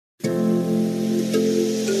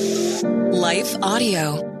Life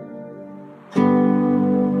Audio.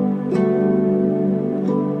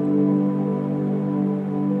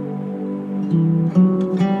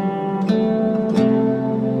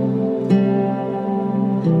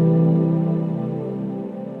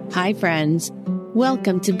 Hi, friends.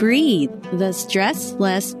 Welcome to Breathe, the Stress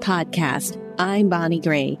Less podcast. I'm Bonnie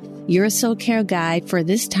Gray, your soul care guide for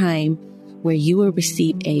this time, where you will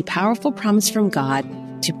receive a powerful promise from God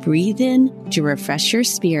to breathe in, to refresh your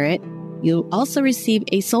spirit. You'll also receive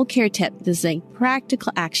a soul care tip. This is a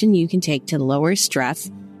practical action you can take to lower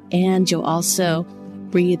stress. And you'll also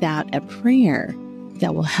breathe out a prayer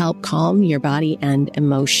that will help calm your body and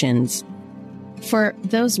emotions. For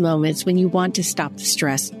those moments when you want to stop the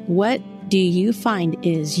stress, what do you find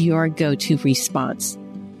is your go-to response?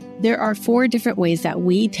 There are 4 different ways that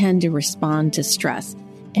we tend to respond to stress.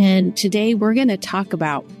 And today we're going to talk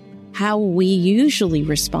about how we usually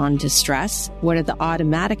respond to stress, what are the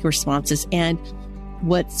automatic responses, and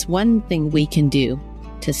what's one thing we can do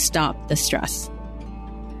to stop the stress.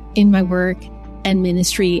 In my work and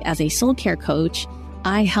ministry as a soul care coach,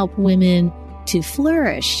 I help women to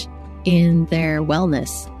flourish in their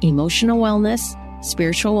wellness, emotional wellness,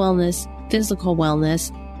 spiritual wellness, physical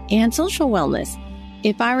wellness, and social wellness.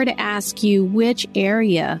 If I were to ask you which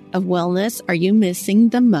area of wellness are you missing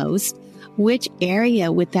the most, which area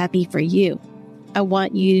would that be for you? I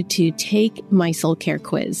want you to take my soul care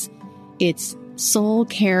quiz. It's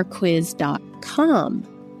soulcarequiz.com.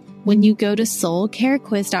 When you go to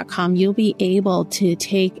soulcarequiz.com, you'll be able to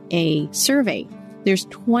take a survey. There's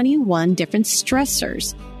 21 different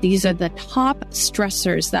stressors. These are the top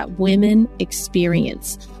stressors that women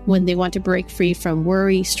experience when they want to break free from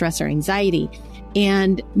worry, stress, or anxiety.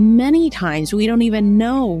 And many times we don't even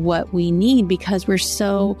know what we need because we're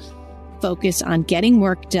so focused on getting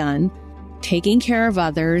work done, taking care of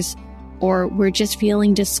others, or we're just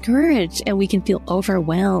feeling discouraged and we can feel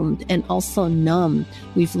overwhelmed and also numb.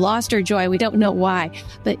 We've lost our joy. We don't know why.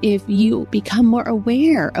 But if you become more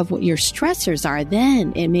aware of what your stressors are,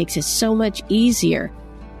 then it makes it so much easier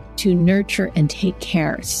to nurture and take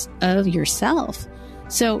care of yourself.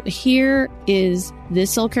 So here is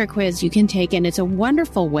this soul care quiz you can take, and it's a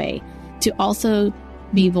wonderful way to also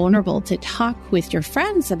be vulnerable to talk with your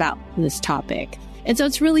friends about this topic. And so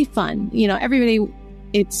it's really fun.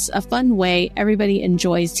 It's a fun way. Everybody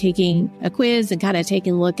enjoys taking a quiz and kind of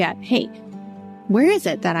taking a look at, hey, where is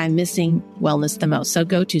it that I'm missing wellness the most? So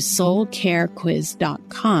go to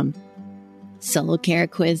soulcarequiz.com.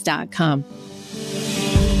 Soulcarequiz.com.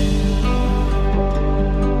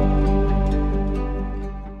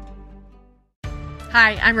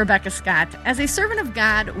 Hi, I'm Rebecca Scott. As a servant of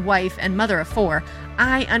God, wife, and mother of 4,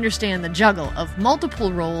 I understand the juggle of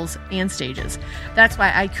multiple roles and stages. That's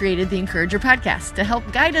why I created the Encourager podcast to help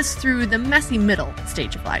guide us through the messy middle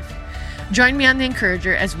stage of life. Join me on the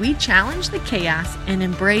Encourager as we challenge the chaos and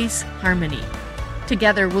embrace harmony.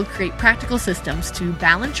 Together, we'll create practical systems to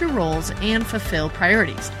balance your roles and fulfill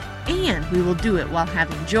priorities. And we will do it while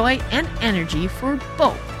having joy and energy for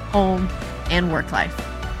both home and work life.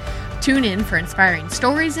 Tune in for inspiring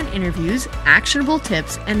stories and interviews, actionable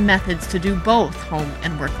tips, and methods to do both home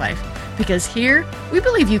and work life. Because here, we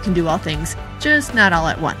believe you can do all things, just not all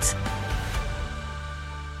at once.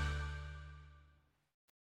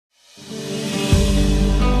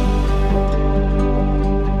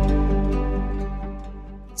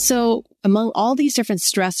 So among all these different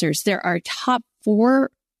stressors, there are top 4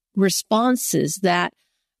 responses that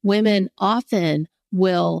women often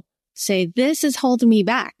will say, this is holding me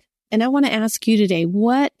back. And I want to ask you today,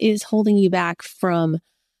 what is holding you back from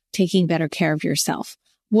taking better care of yourself?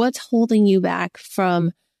 What's holding you back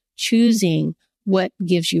from choosing what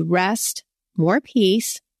gives you rest, more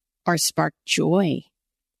peace, or spark joy?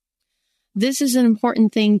 This is an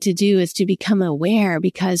important thing to do, is to become aware,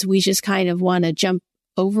 because we just kind of want to jump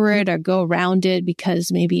over it or go around it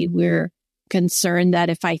because maybe we're concerned that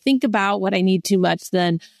if I think about what I need too much,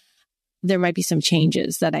 then there might be some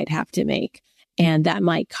changes that I'd have to make. And that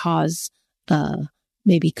might cause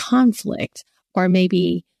maybe conflict, or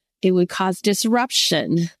maybe it would cause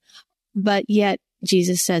disruption. But yet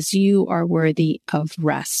Jesus says you are worthy of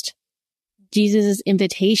rest. Jesus'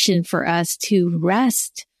 invitation for us to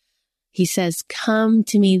rest. He says, come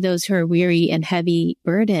to me, those who are weary and heavy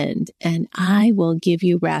burdened, and I will give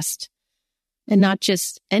you rest. And not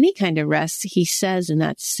just any kind of rest. He says in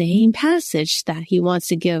that same passage that he wants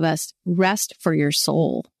to give us rest for your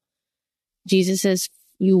soul. Jesus says,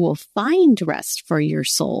 you will find rest for your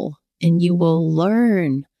soul and you will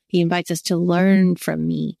learn. He invites us to learn from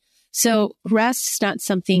me. So rest is not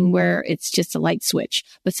something where it's just a light switch,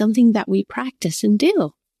 but something that we practice and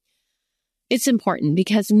do. It's important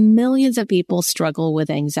because millions of people struggle with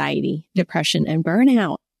anxiety, depression, and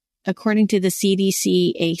burnout. According to the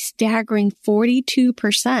CDC, a staggering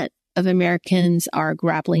 42% of Americans are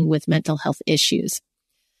grappling with mental health issues.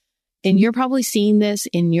 And you're probably seeing this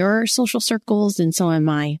in your social circles, and so am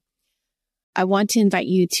I. I want to invite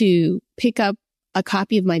you to pick up a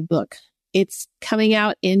copy of my book. It's coming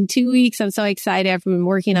out in 2 weeks. I'm so excited. I've been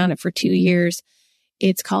working on it for 2 years.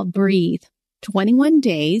 It's called Breathe, 21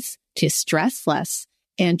 Days to Stress Less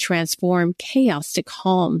and Transform Chaos to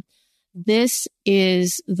Calm. This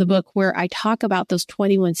is the book where I talk about those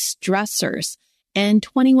 21 stressors and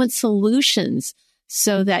 21 solutions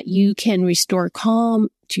so that you can restore calm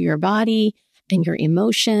to your body and your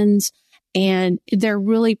emotions. And they're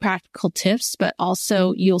really practical tips, but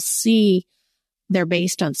also you'll see they're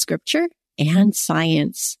based on scripture and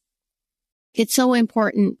science. It's so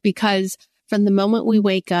important because from the moment we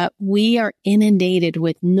wake up, we are inundated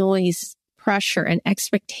with noise, pressure, and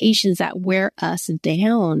expectations that wear us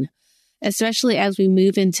down. Especially as we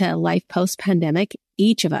move into life post-pandemic,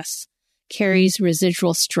 each of us carries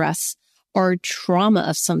residual stress or trauma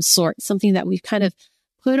of some sort, something that we've kind of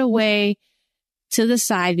put away to the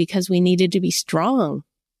side because we needed to be strong.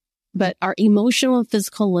 But our emotional and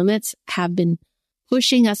physical limits have been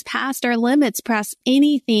pushing us past our limits, past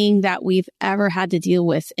anything that we've ever had to deal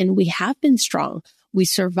with. And we have been strong. We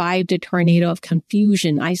survived a tornado of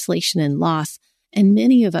confusion, isolation, and loss. And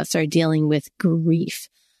many of us are dealing with grief,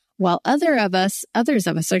 while others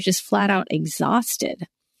of us are just flat out exhausted.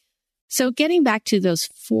 So getting back to those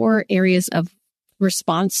 4 areas of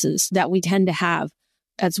responses that we tend to have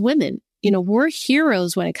as women, we're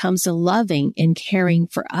heroes when it comes to loving and caring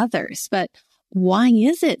for others. But why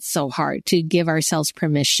is it so hard to give ourselves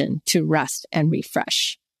permission to rest and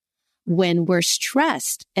refresh when we're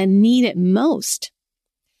stressed and need it most?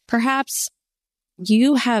 Perhaps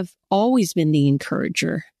you have always been the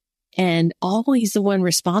encourager and always the one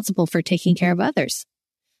responsible for taking care of others.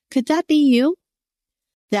 Could that be you?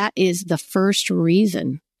 That is the first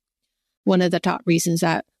reason, one of the top reasons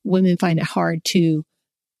that women find it hard to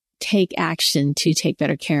take action to take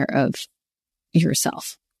better care of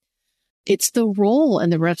yourself. It's the role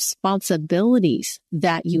and the responsibilities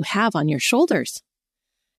that you have on your shoulders.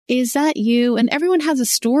 Is that you? And everyone has a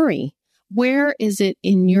story. Where is it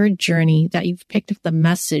in your journey that you've picked up the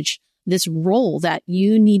message, this role that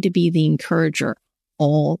you need to be the encourager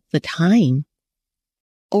all the time?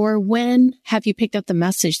 Or when have you picked up the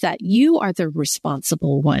message that you are the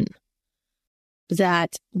responsible one?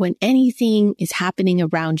 That when anything is happening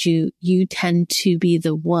around you, you tend to be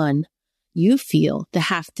the one you feel to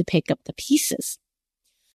have to pick up the pieces.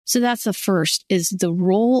 So that's the first, is the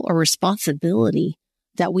role or responsibility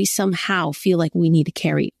that we somehow feel like we need to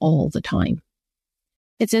carry all the time.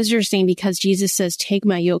 It's interesting because Jesus says, "Take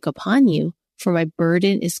my yoke upon you, for my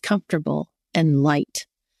burden is comfortable and light."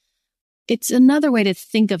 It's another way to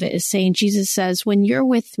think of it is saying, Jesus says, when you're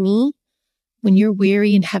with me, when you're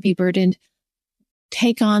weary and heavy burdened,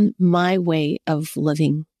 take on my way of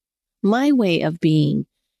living, my way of being.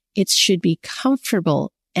 It should be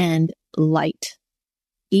comfortable and light.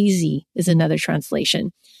 Easy is another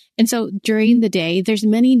translation. And so during the day, there's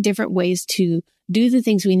many different ways to do the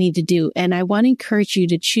things we need to do. And I want to encourage you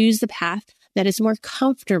to choose the path that is more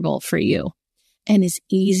comfortable for you and is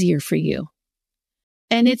easier for you.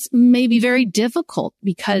 And it's maybe very difficult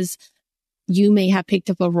because you may have picked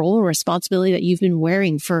up a role or responsibility that you've been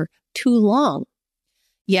wearing for too long.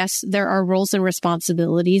 Yes, there are roles and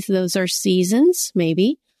responsibilities. Those are seasons,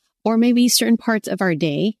 maybe, or maybe certain parts of our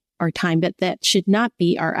day, our time, but that should not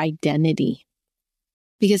be our identity.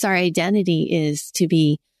 Because our identity is to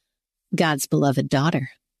be God's beloved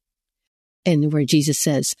daughter. And where Jesus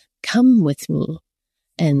says, "Come with me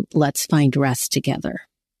and let's find rest together."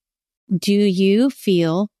 Do you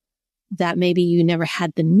feel that maybe you never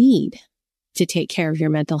had the need to take care of your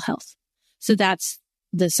mental health? So that's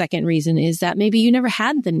the second reason, is that maybe you never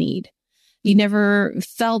had the need. You never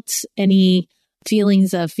felt any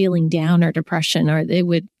feelings of feeling down or depression, or it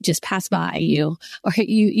would just pass by you, or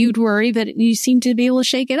you'd worry, but you seem to be able to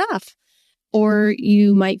shake it off. Or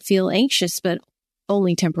you might feel anxious, but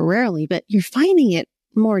only temporarily, but you're finding it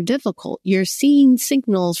more difficult. You're seeing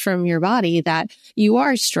signals from your body that you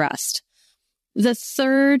are stressed. The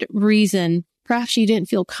third reason, perhaps you didn't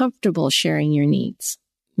feel comfortable sharing your needs.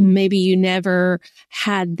 Maybe you never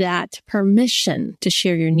had that permission to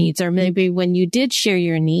share your needs, or maybe when you did share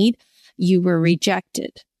your need, you were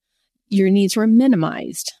rejected. Your needs were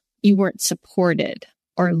minimized. You weren't supported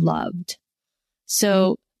or loved.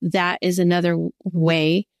 So that is another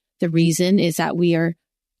way. The reason is that we are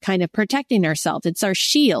kind of protecting ourselves. It's our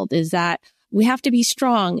shield, is that we have to be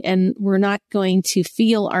strong, and we're not going to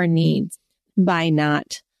feel our needs by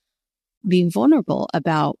not being vulnerable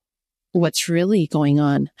about what's really going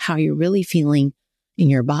on, how you're really feeling in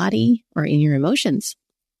your body or in your emotions.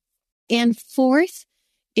 And fourth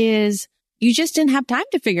is you just didn't have time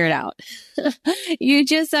to figure it out. You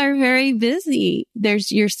just are very busy.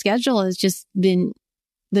 Your schedule has just been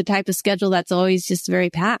the type of schedule that's always just very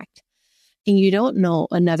packed. And you don't know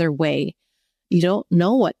another way. You don't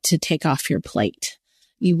know what to take off your plate.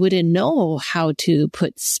 You wouldn't know how to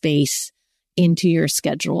put space into your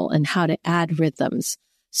schedule and how to add rhythms.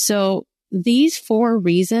 So these 4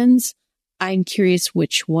 reasons, I'm curious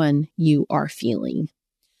which one you are feeling.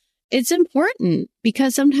 It's important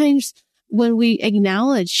because sometimes when we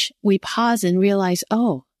acknowledge, we pause and realize,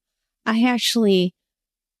 oh, I actually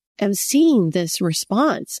am seeing this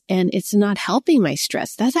response and it's not helping my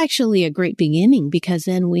stress. That's actually a great beginning, because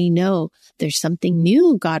then we know there's something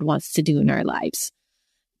new God wants to do in our lives.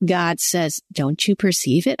 God says, don't you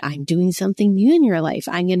perceive it? I'm doing something new in your life.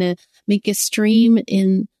 I'm going to make a stream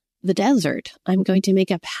in the desert. I'm going to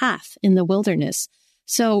make a path in the wilderness.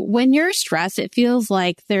 So when you're stressed, it feels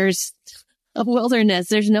like there's a wilderness.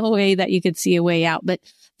 There's no way that you could see a way out, but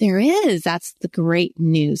there is. That's the great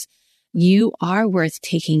news. You are worth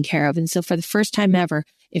taking care of. And so for the first time ever,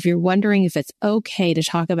 if you're wondering if it's okay to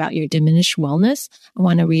talk about your diminished wellness, I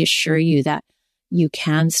want to reassure you that you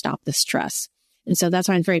can stop the stress. And so that's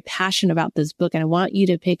why I'm very passionate about this book. And I want you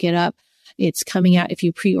to pick it up. It's coming out. If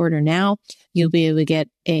you pre-order now, you'll be able to get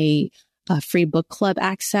a free book club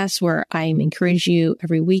access where I encourage you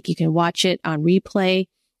every week. You can watch it on replay.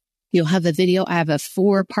 You'll have the video. I have a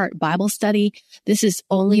 4-part Bible study. This is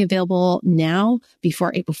only available now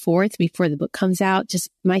before April 4th, before the book comes out. Just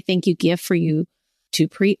my thank you gift for you to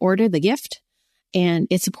pre-order the gift. And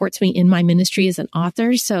it supports me in my ministry as an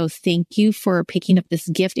author. So thank you for picking up this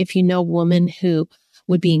gift. If you know a woman who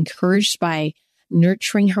would be encouraged by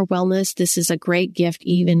nurturing her wellness, this is a great gift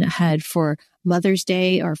even ahead for Mother's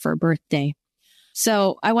Day or for birthday.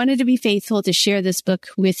 So I wanted to be faithful to share this book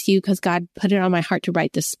with you because God put it on my heart to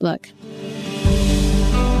write this book.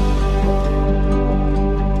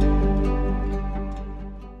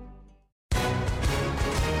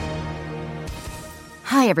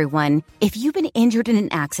 Hi, everyone. If you've been injured in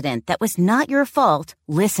an accident that was not your fault,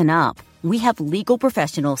 listen up. We have legal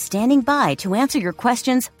professionals standing by to answer your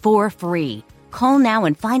questions for free. Call now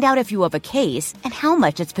and find out if you have a case and how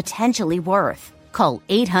much it's potentially worth. Call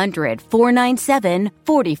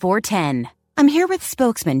 800-497-4410. I'm here with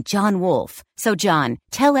spokesman John Wolf. So, John,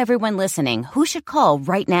 tell everyone listening who should call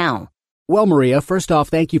right now. Well, Maria, first off,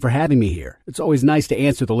 thank you for having me here. It's always nice to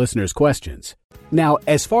answer the listeners' questions. Now,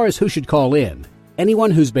 as far as who should call in,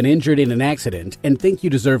 anyone who's been injured in an accident and think you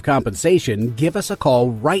deserve compensation, give us a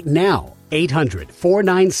call right now.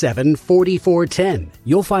 800-497-4410.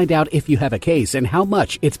 You'll find out if you have a case and how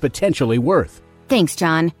much it's potentially worth. Thanks,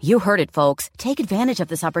 John. You heard it, folks. Take advantage of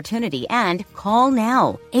this opportunity and call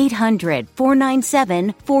now.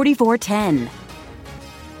 800-497-4410.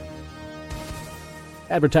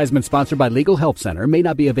 Advertisement sponsored by Legal Help Center. May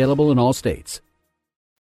not be available in all states.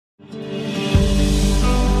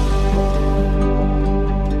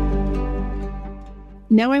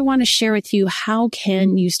 Now I want to share with you how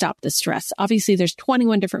can you stop the stress. Obviously, there's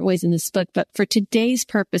 21 different ways in this book, but for today's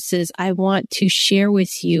purposes, I want to share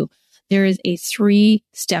with you there is a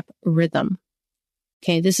 3-step rhythm.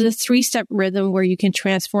 Okay, this is a 3-step rhythm where you can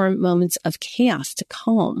transform moments of chaos to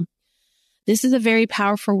calm. This is a very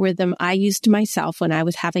powerful rhythm I used myself when I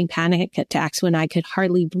was having panic attacks when I could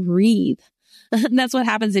hardly breathe. That's what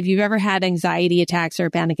happens if you've ever had anxiety attacks or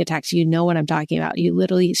panic attacks. You know what I'm talking about. You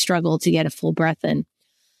literally struggle to get a full breath in.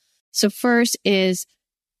 So first is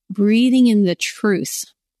breathing in the truth.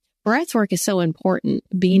 Breath work is so important,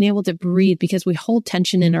 being able to breathe, because we hold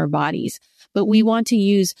tension in our bodies, but we want to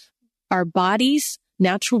use our body's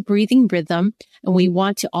natural breathing rhythm. And we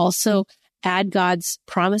want to also add God's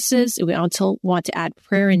promises. We also want to add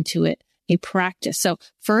prayer into it, a practice. So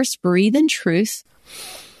first, breathe in truth.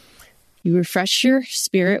 You refresh your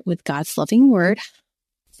spirit with God's loving word.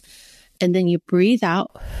 And then you breathe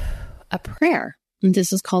out a prayer. And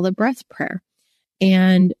this is called a breath prayer.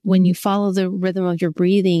 And when you follow the rhythm of your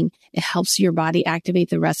breathing, it helps your body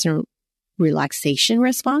activate the rest and relaxation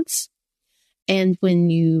response. And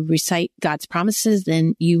when you recite God's promises,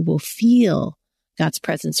 then you will feel God's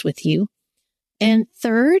presence with you. And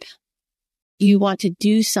third, you want to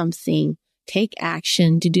do something, take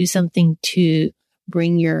action to do something to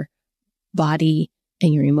bring your body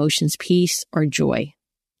and your emotions peace or joy.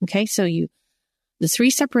 Okay, so the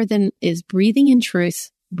 3-step rhythm is breathing in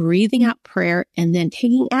truth, breathing out prayer, and then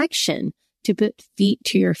taking action to put feet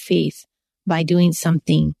to your faith by doing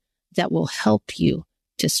something that will help you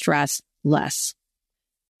to stress less.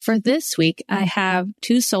 For this week, I have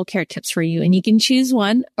 2 soul care tips for you, and you can choose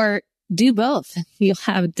one or do both. You'll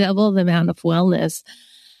have double the amount of wellness.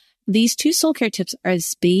 These 2 soul care tips are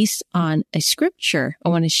based on a scripture I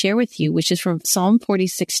want to share with you, which is from Psalm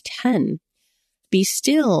 46:10. Be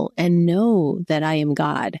still and know that I am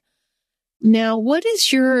God. Now, what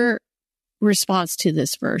is your response to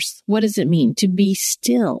this verse? What does it mean to be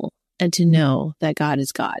still and to know that God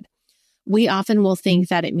is God? We often will think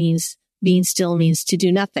that it means being still means to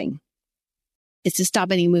do nothing. It's to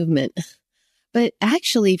stop any movement. But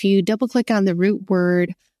actually, if you double click on the root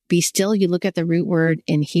word, be still, you look at the root word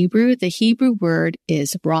in Hebrew, the Hebrew word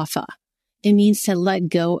is rapha. It means to let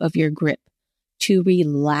go of your grip, to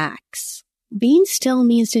relax. Being still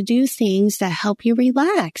means to do things that help you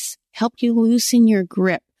relax, help you loosen your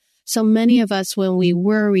grip. So many of us, when we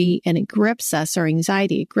worry and it grips us, or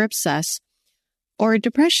anxiety, it grips us, or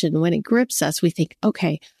depression, when it grips us, we think,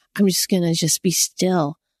 okay, I'm just going to just be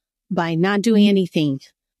still by not doing anything.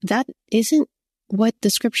 That isn't what the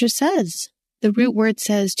scripture says. The root word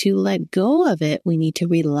says to let go of it, we need to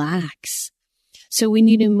relax. So we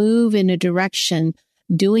need to move in a direction,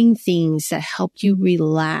 doing things that help you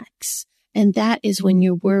relax. And that is when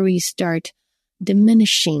your worries start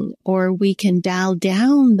diminishing, or we can dial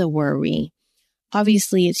down the worry.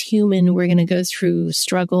 Obviously, it's human. We're going to go through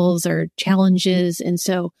struggles or challenges. And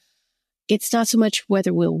so it's not so much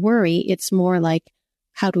whether we'll worry. It's more like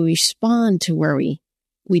how to respond to worry.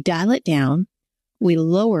 We dial it down. We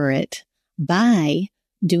lower it by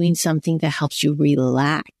doing something that helps you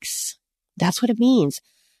relax. That's what it means.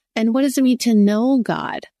 And what does it mean to know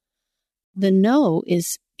God? The know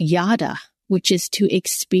is yada, which is to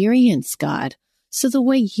experience God. So the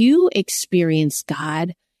way you experience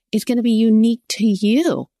God is going to be unique to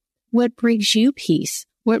you. What brings you peace?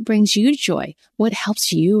 What brings you joy? What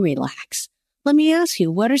helps you relax? Let me ask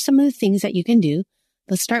you, what are some of the things that you can do?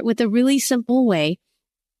 Let's start with a really simple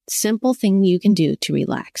thing you can do to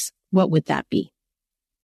relax. What would that be?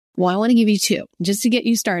 Well, I want to give you 2 just to get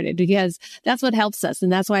you started, because that's what helps us.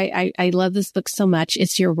 And that's why I love this book so much.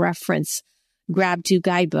 It's your reference grab to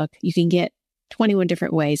guidebook. You can get 21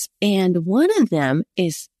 different ways. And one of them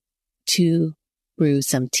is to brew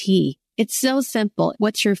some tea. It's so simple.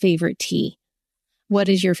 What's your favorite tea? What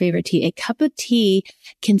is your favorite tea? A cup of tea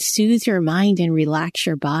can soothe your mind and relax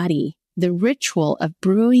your body. The ritual of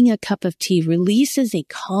brewing a cup of tea releases a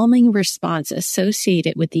calming response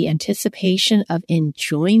associated with the anticipation of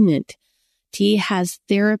enjoyment. Tea has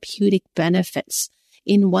therapeutic benefits.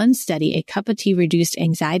 In one study, a cup of tea reduced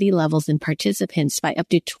anxiety levels in participants by up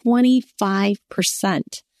to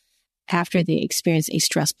 25% after they experienced a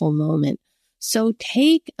stressful moment. So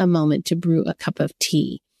take a moment to brew a cup of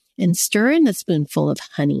tea and stir in a spoonful of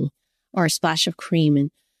honey or a splash of cream.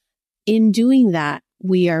 And in doing that,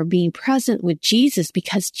 we are being present with Jesus,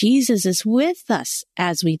 because Jesus is with us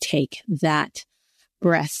as we take that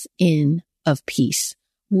breath in of peace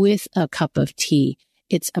with a cup of tea.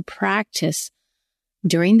 It's a practice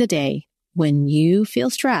during the day when you feel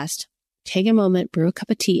stressed. Take a moment, brew a cup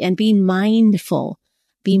of tea, and be mindful.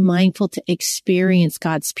 Be mindful to experience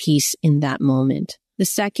God's peace in that moment. The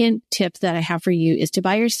second tip that I have for you is to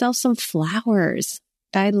buy yourself some flowers.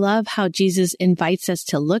 I love how Jesus invites us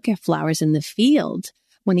to look at flowers in the field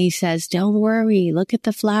when he says, don't worry, look at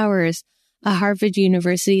the flowers. A Harvard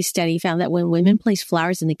University study found that when women placed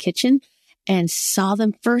flowers in the kitchen and saw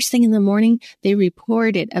them first thing in the morning, they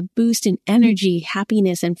reported a boost in energy,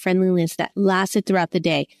 happiness, and friendliness that lasted throughout the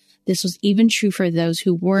day. This was even true for those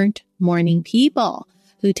who weren't morning people,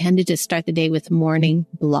 who tended to start the day with morning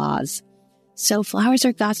blahs. So flowers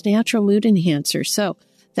are God's natural mood enhancer. So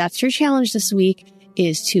that's your challenge this week,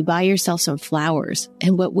 is to buy yourself some flowers.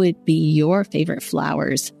 And what would be your favorite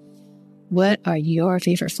flowers? What are your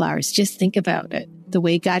favorite flowers? Just think about it. The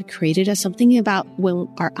way God created us, something about when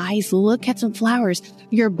our eyes look at some flowers,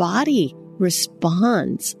 your body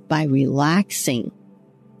responds by relaxing.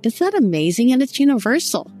 Isn't that amazing? And it's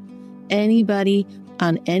universal. Anybody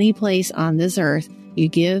on any place on this earth, you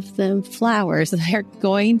give them flowers, they're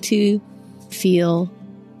going to feel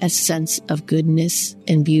a sense of goodness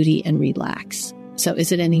and beauty and relax. So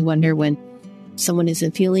is it any wonder when someone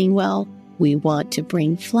isn't feeling well, we want to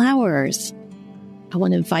bring flowers? I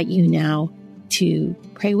want to invite you now to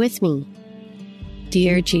pray with me.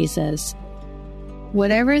 Dear Jesus,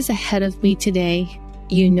 whatever is ahead of me today,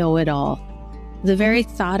 you know it all. The very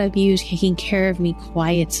thought of you taking care of me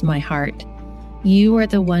quiets my heart. You are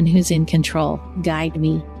the one who's in control. Guide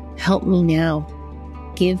me. Help me now.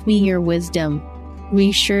 Give me your wisdom.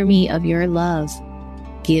 Reassure me of your love.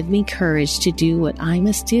 Give me courage to do what I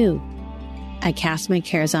must do. I cast my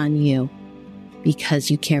cares on you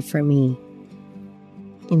because you care for me.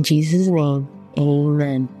 In Jesus' name,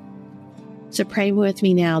 amen. So pray with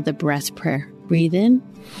me now the breath prayer. Breathe in.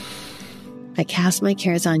 I cast my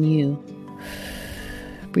cares on you.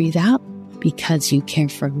 Breathe out because you care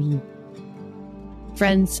for me.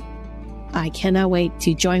 Friends, I cannot wait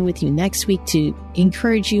to join with you next week to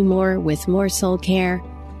encourage you more with more soul care,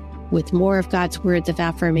 with more of God's words of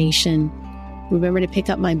affirmation. Remember to pick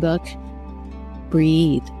up my book,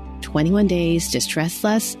 Breathe, 21 Days to Stress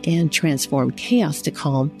Less and Transform Chaos to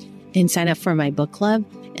Calm, and sign up for my book club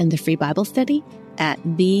and the free Bible study at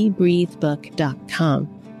thebreathebook.com.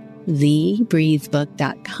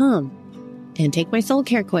 thebreathebook.com. And take my soul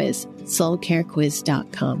care quiz,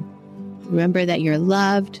 soulcarequiz.com. Remember that you're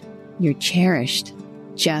loved, you're cherished.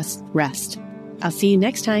 Just rest. I'll see you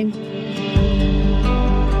next time.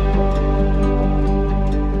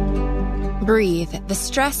 Breathe, the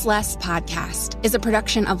Stress Less podcast, is a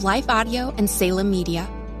production of Life Audio and Salem Media.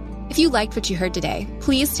 If you liked what you heard today,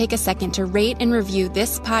 please take a second to rate and review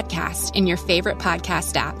this podcast in your favorite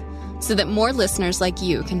podcast app so that more listeners like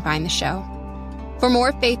you can find the show. For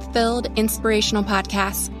more faith-filled, inspirational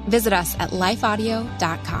podcasts, visit us at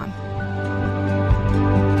lifeaudio.com.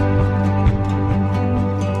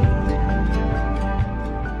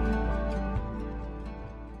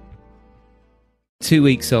 Two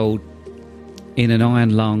weeks old in an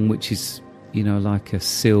iron lung, which is, like a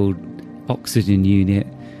sealed oxygen unit,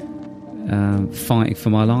 fighting for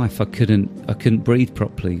my life. I couldn't breathe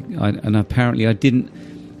properly. And apparently I didn't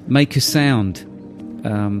make a sound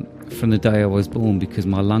from the day I was born because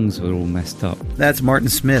my lungs were all messed up. That's Martin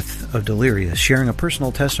Smith of Delirious sharing a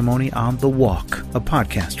personal testimony on The Walk, a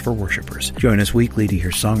podcast for worshipers. Join us weekly to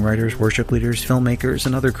hear songwriters, worship leaders, filmmakers,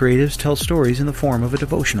 and other creatives tell stories in the form of a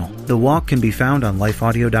devotional. The Walk can be found on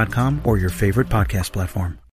lifeaudio.com or your favorite podcast platform.